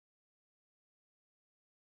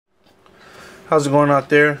How's it going out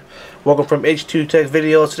there? Welcome from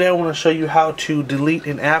H2TechVideos. Today I want to show you how to delete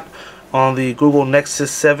an app on the Google Nexus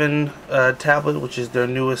 7 tablet, which is their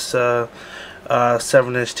newest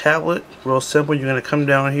 7-inch tablet. Real simple. You're going to come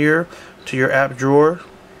down here to your app drawer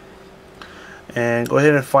and go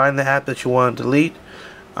ahead and find the app that you want to delete.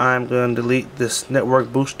 I'm going to delete this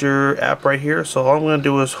Network Booster app right here. So all I'm going to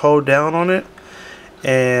do is hold down on it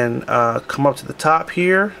and come up to the top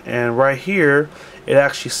here, and right here it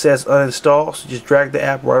actually says uninstall. So just drag the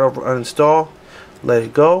app right over uninstall, let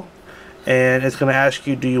it go, and it's going to ask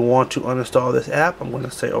you, do you want to uninstall this app? I'm going to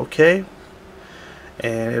say okay,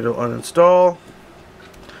 and it'll uninstall,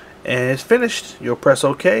 and it's finished. You'll press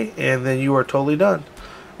OK, and then you are totally done.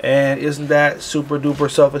 And isn't that super duper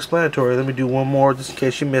self-explanatory? Let me do one more just in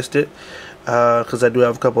case you missed it, because I do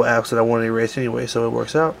have a couple of apps that I want to erase anyway, so it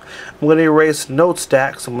works out. I'm going to erase Note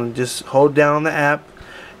Stack, so I'm going to just hold down on the app,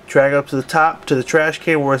 drag up to the top to the trash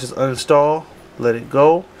can where it says uninstall, let it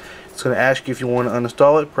go. It's going to ask you if you want to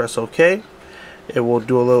uninstall it, press OK. It will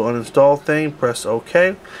do a little uninstall thing, press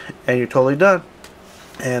OK, and you're totally done.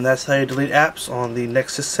 And that's how you delete apps on the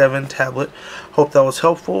Nexus 7 tablet. Hope that was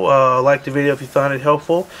helpful. Like the video if you found it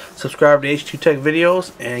helpful. Subscribe to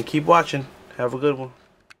H2TechVideos and keep watching. Have a good one.